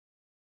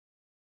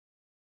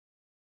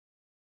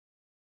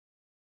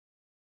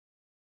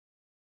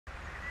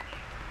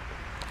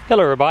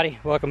Hello everybody,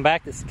 welcome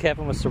back. This is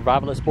Kevin with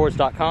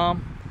survivalistboards.com.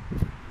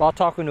 While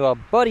talking to a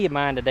buddy of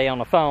mine today on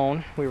the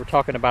phone, we were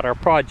talking about our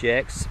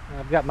projects.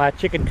 I've got my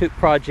chicken coop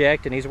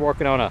project and he's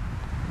working on a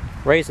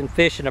raising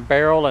fish in a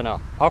barrel and a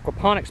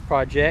aquaponics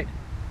project.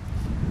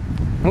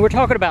 And we're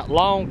talking about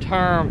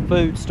long-term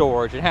food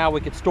storage and how we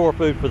could store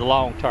food for the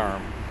long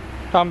term.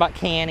 Talking about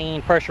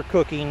canning, pressure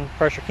cooking,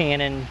 pressure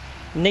canning,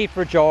 need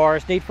for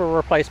jars, need for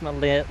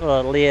replacement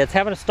lids,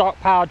 having to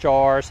stockpile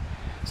jars.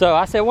 So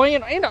I said, well,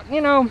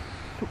 you know,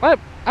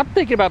 I'm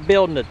thinking about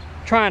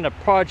trying a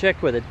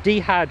project with a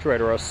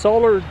dehydrator, a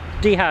solar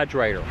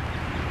dehydrator.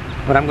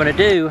 What I'm going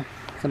to do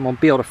is I'm going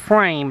to build a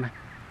frame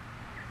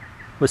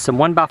with some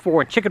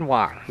 1x4 and chicken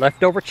wire,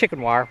 leftover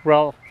chicken wire.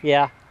 Well,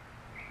 yeah,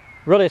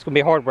 really it's going to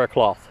be hardware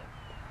cloth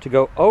to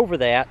go over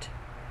that,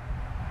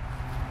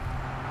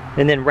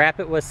 and then wrap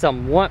it with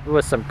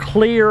some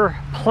clear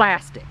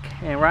plastic.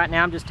 And right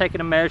now I'm just taking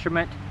a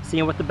measurement,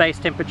 seeing what the base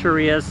temperature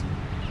is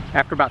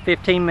after about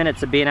 15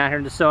 minutes of being out here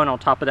in the sun on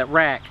top of that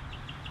rack.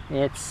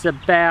 It's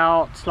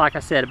about, like I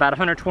said, about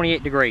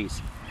 128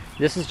 degrees.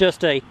 This is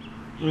just a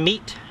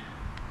meat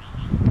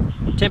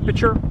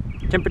temperature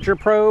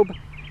probe,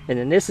 and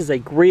then this is a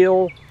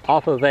grill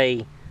off of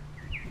a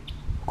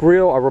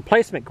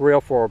replacement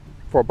grill for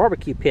a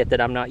barbecue pit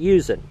that I'm not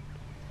using.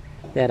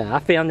 That I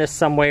found this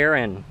somewhere,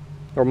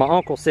 or my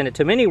uncle sent it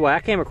to me. Anyway, I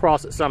came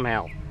across it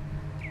somehow.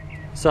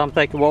 So I'm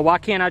thinking, well, why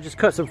can't I just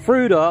cut some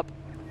fruit up,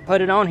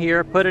 put it on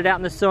here, put it out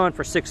in the sun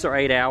for 6 or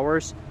 8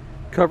 hours,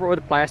 cover it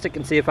with plastic,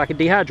 and see if I can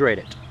dehydrate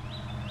it.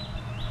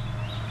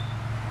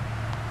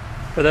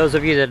 For those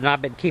of you that have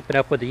not been keeping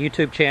up with the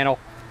YouTube channel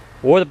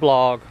or the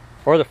blog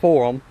or the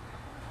forum,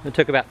 it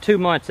took about 2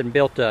 months and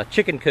built a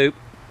chicken coop.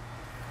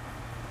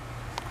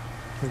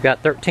 We've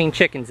got 13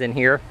 chickens in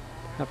here.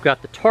 I've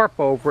got the tarp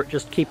over it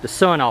just to keep the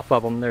sun off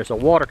of them. There's a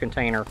water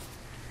container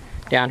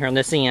down here on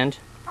this end.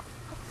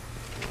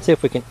 See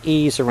if we can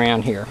ease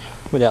around here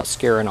without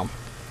scaring them.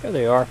 There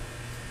they are.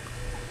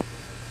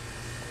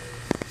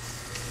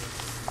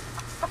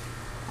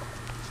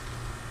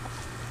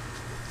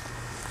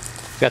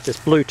 Got this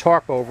blue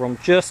tarp over them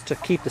just to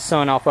keep the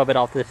sun off of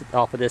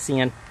this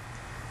end,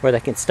 where they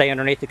can stay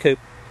underneath the coop.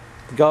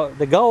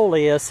 The goal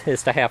is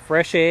to have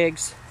fresh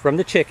eggs from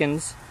the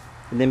chickens,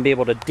 and then be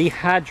able to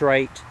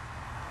dehydrate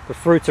the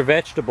fruits or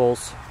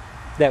vegetables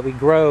that we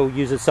grow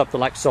using something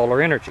like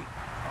solar energy.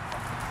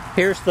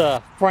 Here's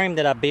the frame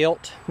that I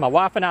built. My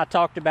wife and I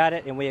talked about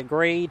it, and we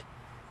agreed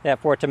that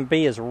for it to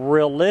be as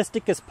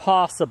realistic as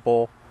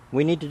possible,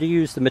 we need to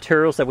use the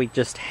materials that we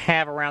just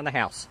have around the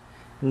house.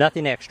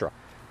 Nothing extra.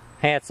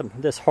 Had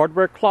this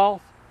hardware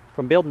cloth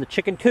from building the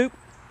chicken coop.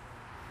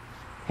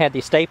 Had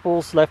these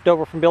staples left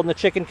over from building the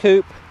chicken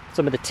coop.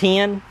 Some of the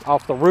tin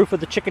off the roof of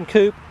the chicken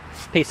coop.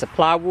 Piece of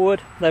plywood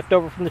left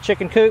over from the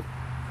chicken coop.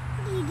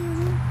 What are you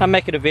doing? I'm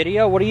making a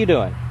video. What are you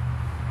doing?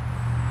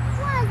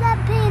 Why is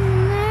that pin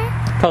in there?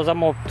 Because I'm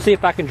going to see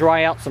if I can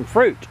dry out some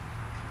fruit.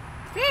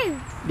 Fruit?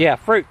 Yeah,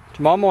 fruit.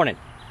 Tomorrow morning.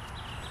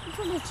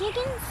 For the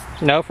chickens?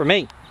 No, for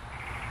me.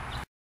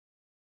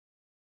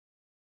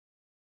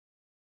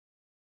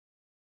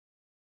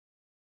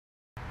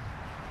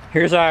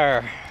 Here's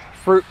our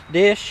fruit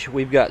dish.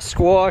 We've got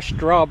squash,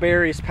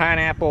 strawberries,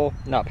 cantaloupe.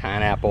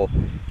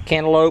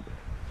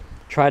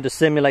 Tried to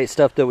simulate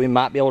stuff that we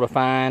might be able to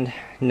find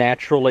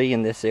naturally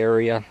in this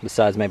area,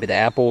 besides maybe the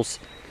apples.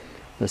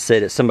 Let's say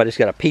that somebody's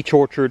got a peach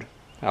orchard.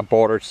 I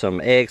bartered some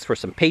eggs for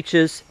some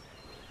peaches.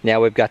 Now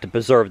we've got to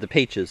preserve the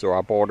peaches, or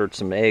I bartered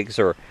some eggs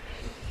for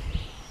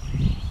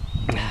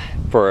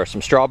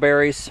some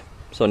strawberries.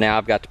 So now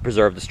I've got to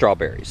preserve the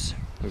strawberries.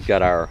 We've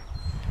got our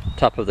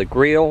top of the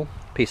grill,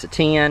 piece of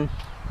tin,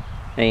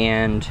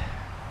 and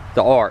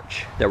the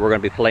arch that we're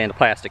going to be laying the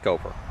plastic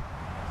over.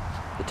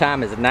 The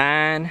time is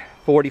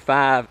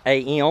 9:45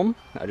 a.m.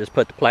 I just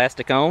put the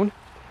plastic on.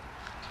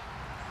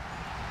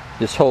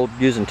 Just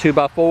using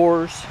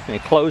 2x4s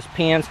and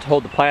clothespins to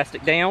hold the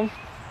plastic down.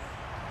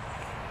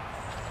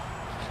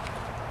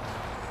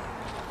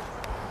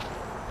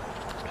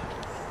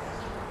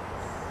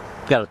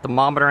 Got a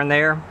thermometer in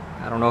there.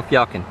 I don't know if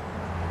y'all can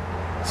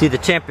see the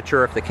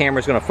temperature, if the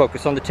camera's going to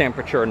focus on the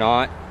temperature or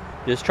not.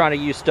 Just trying to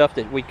use stuff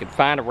that we could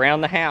find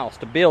around the house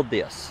to build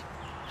this.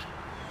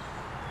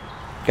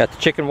 Got the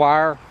chicken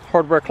wire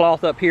hardware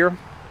cloth up here,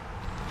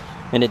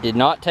 and it did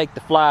not take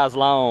the flies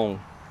long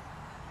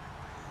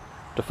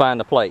to find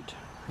the plate.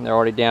 They're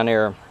already down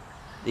there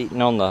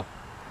eating on the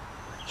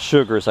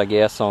sugars, I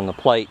guess, on the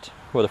plate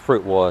where the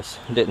fruit was.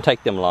 It didn't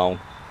take them long.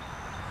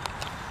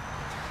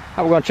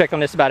 We're going to check on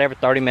this about every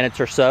 30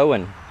 minutes or so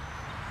and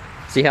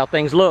see how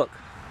things look.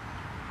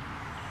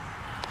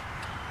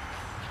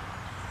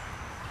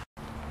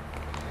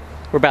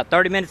 We're about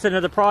 30 minutes into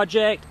the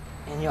project,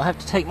 and you'll have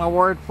to take my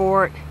word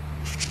for it.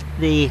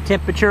 The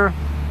temperature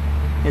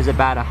is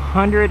about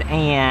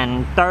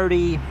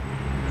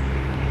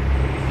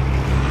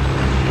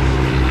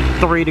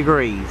 133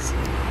 degrees.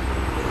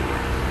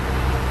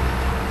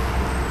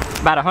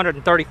 About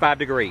 135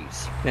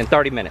 degrees in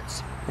 30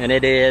 minutes. And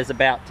it is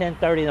about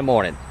 10:30 in the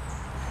morning.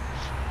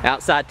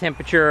 Outside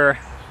temperature,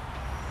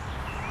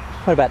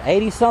 what, about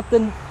 80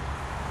 something?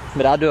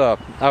 but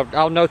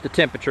I'll note the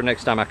temperature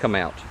next time I come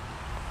out.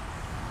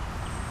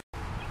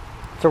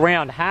 It's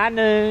around high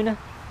noon.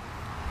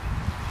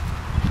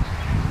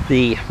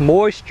 The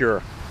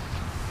moisture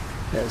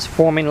is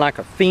forming like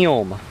a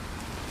film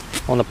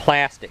on the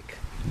plastic.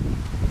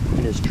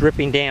 And it's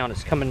dripping down,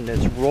 it's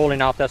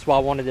rolling off. That's why I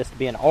wanted this to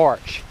be an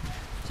arch.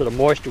 So the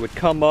moisture would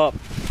come up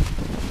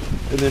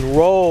and then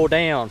roll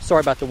down.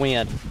 Sorry about the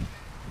wind.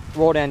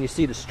 Roll down, you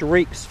see the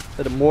streaks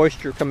of the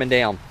moisture coming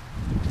down.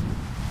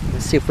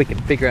 Let's see if we can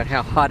figure out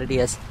how hot it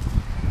is.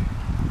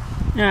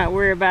 Alright,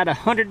 we're about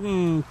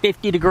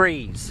 150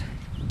 degrees.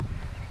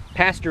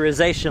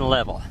 Pasteurization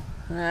level.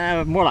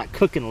 More like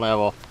cooking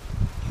level.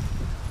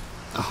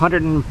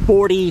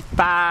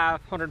 145,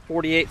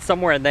 148,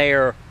 somewhere in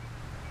there.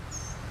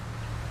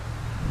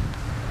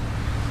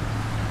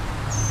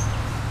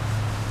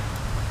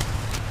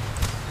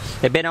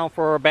 They've been on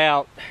for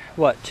about,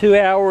 what, 2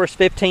 hours,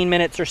 15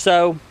 minutes or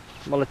so.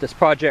 We'll let this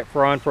project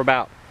run for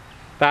about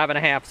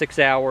 5.5, 6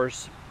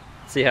 hours.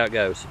 See how it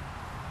goes.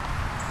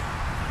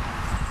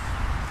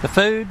 The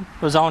food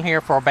was on here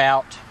for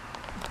about,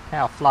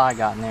 how a fly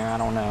got in there, I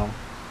don't know.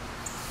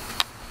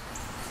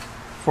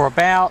 For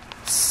about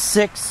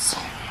 6,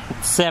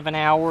 7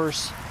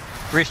 hours.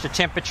 Reached a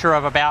temperature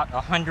of about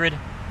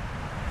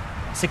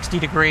 160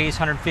 degrees,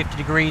 150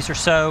 degrees or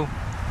so.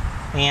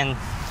 And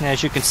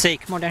as you can see,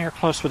 come on down here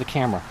close with the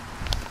camera.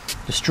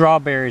 The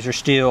strawberries are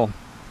still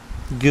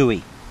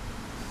gooey.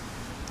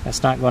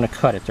 That's not going to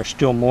cut it. There's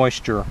still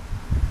moisture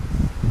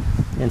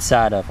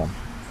inside of them.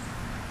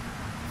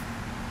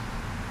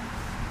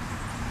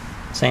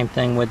 Same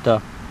thing with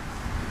the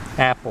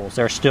apples.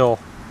 They're still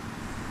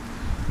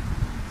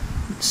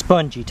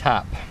spongy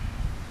type.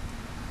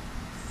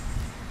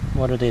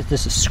 What are these?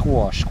 This is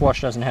squash.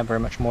 Squash doesn't have very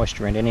much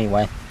moisture in it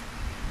anyway.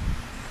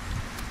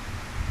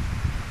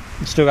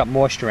 It's still got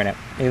moisture in it,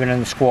 even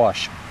in the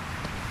squash.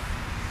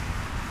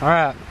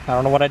 Alright, I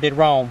don't know what I did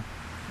wrong.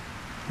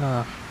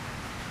 My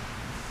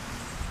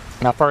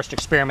first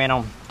experiment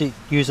on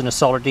using a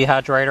solar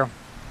dehydrator.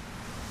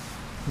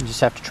 You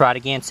just have to try it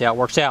again, see how it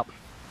works out.